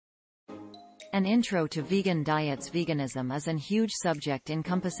An intro to vegan diets. Veganism is a huge subject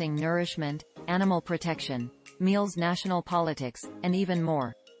encompassing nourishment, animal protection, meals, national politics, and even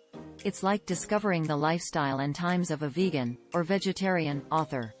more. It's like discovering the lifestyle and times of a vegan, or vegetarian,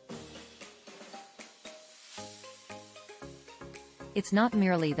 author. It's not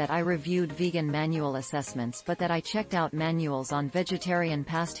merely that I reviewed vegan manual assessments, but that I checked out manuals on vegetarian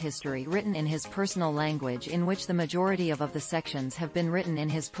past history written in his personal language, in which the majority of the sections have been written in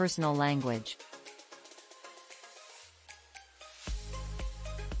his personal language.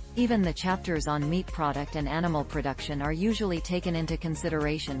 Even the chapters on meat product and animal production are usually taken into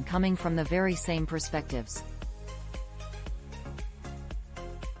consideration coming from the very same perspectives.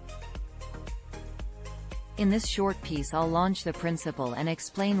 In this short piece I'll launch the principle and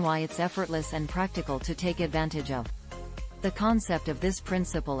explain why it's effortless and practical to take advantage of. The concept of this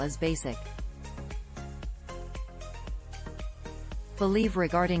principle is basic. Believe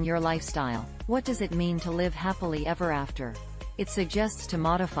regarding your lifestyle. What does it mean to live happily ever after? It suggests to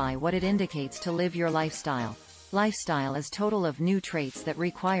modify what it indicates to live your lifestyle. Lifestyle is total of new traits that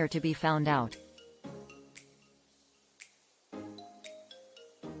require to be found out.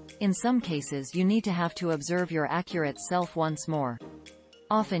 In some cases you need to have to observe your accurate self once more.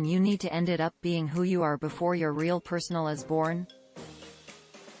 Often you need to end it up being who you are before your real personal is born.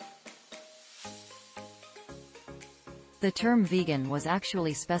 The term vegan was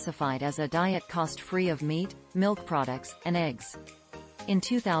actually specified as a diet cost-free of meat, milk products, and eggs. In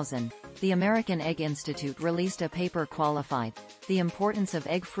 2000, the American Egg Institute released a paper qualified the importance of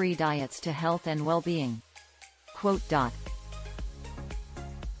egg-free diets to health and well-being.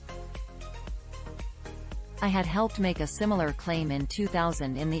 I had helped make a similar claim in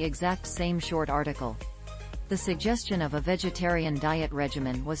 2000 in the exact same short article. The suggestion of a vegetarian diet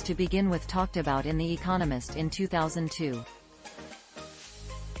regimen was to begin with talked about in The Economist in 2002.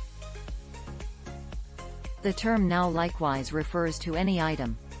 The term now likewise refers to any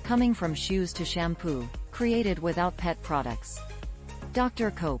item, coming from shoes to shampoo, created without pet products. Dr.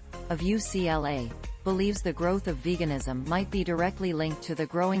 Cope, of UCLA, believes the growth of veganism might be directly linked to the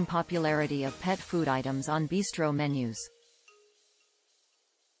growing popularity of pet food items on bistro menus.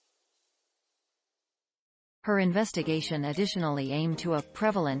 Her investigation additionally aimed to a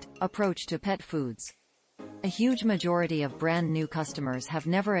prevalent approach to pet foods. A huge majority of brand new customers have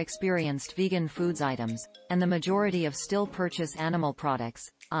never experienced vegan foods items, and the majority of still purchase animal products,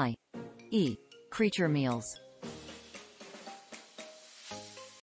 i.e., creature meals.